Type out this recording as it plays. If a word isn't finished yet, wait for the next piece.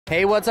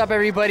Hey, what's up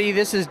everybody?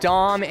 This is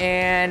Dom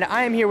and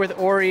I am here with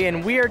Ori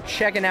and we are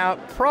checking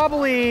out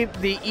probably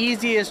the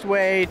easiest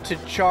way to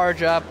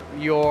charge up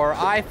your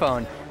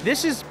iPhone.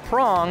 This is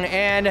Prong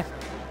and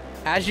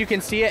as you can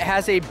see it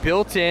has a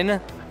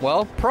built-in,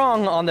 well,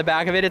 prong on the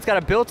back of it. It's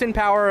got a built-in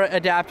power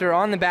adapter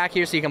on the back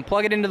here so you can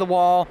plug it into the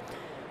wall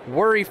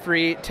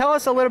worry-free. Tell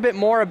us a little bit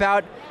more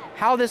about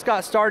how this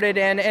got started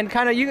and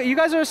kind of, you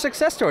guys are a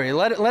success story.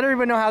 Let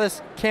everybody know how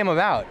this came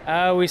about.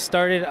 We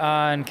started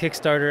on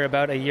Kickstarter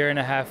about 1.5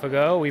 years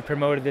ago. We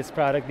promoted this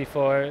product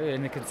before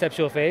in the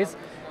conceptual phase.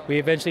 We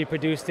eventually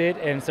produced it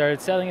and started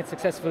selling it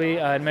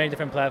successfully on many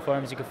different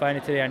platforms. You can find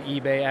it today on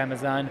eBay,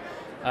 Amazon,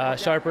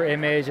 Sharper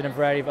Image, and a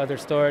variety of other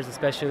stores,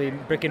 especially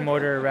brick and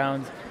mortar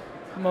around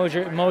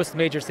most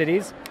major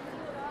cities.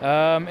 In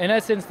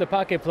essence, the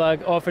Pocket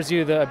Plug offers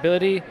you the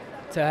ability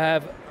to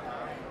have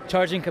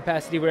charging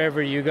capacity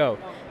wherever you go.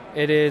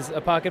 It is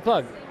a pocket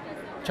plug.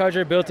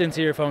 Charger built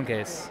into your phone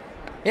case.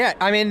 Yeah,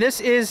 I mean,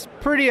 this is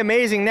pretty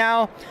amazing.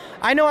 Now,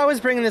 I know I was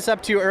bringing this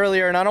up to you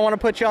earlier, and I don't want to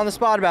put you on the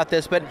spot about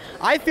this, but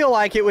I feel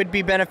like it would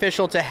be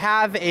beneficial to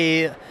have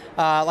a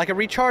like a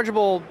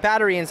rechargeable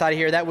battery inside of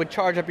here that would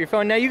charge up your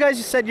phone. Now, you guys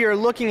just said you're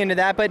looking into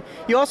that, but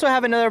you also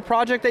have another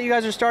project that you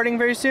guys are starting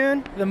very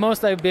soon? The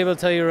most I'd be able to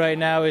tell you right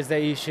now is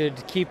that you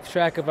should keep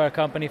track of our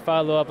company,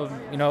 follow up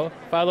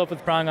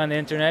with Prong on the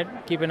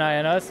internet, keep an eye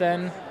on us,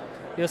 and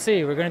you'll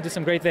see, we're going to do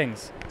some great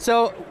things.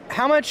 So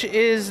how much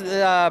is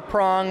the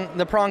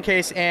Prong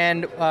case?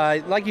 And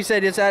like you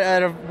said, it's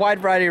at a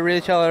wide variety of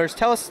retailers.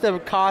 Tell us the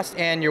cost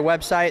and your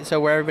website so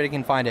where everybody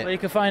can find it. Well, you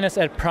can find us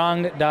at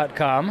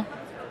prong.com.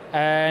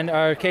 And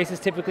our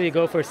cases typically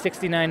go for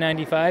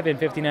 $69.95 and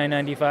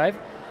 $59.95.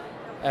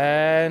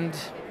 And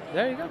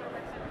there you go.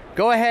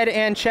 Go ahead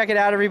and check it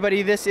out,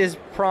 everybody. This is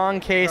Prong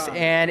case,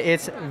 and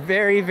it's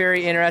very,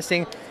 very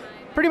interesting.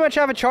 Pretty much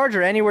have a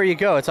charger anywhere you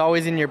go. It's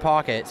always in your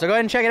pocket. So go ahead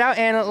and check it out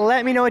and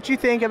let me know what you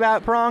think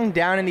about Prong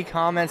down in the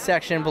comments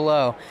section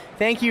below.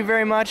 Thank you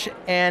very much,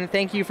 and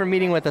thank you for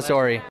meeting with us,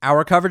 Ori.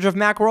 Our coverage of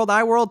Macworld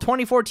iWorld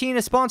 2014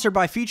 is sponsored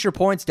by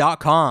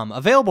FeaturePoints.com,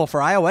 available for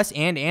iOS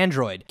and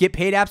Android. Get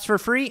paid apps for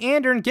free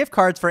and earn gift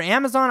cards for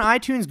Amazon,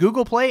 iTunes,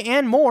 Google Play,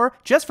 and more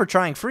just for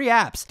trying free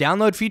apps.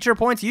 Download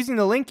FeaturePoints using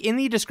the link in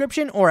the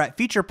description or at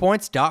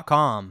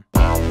FeaturePoints.com.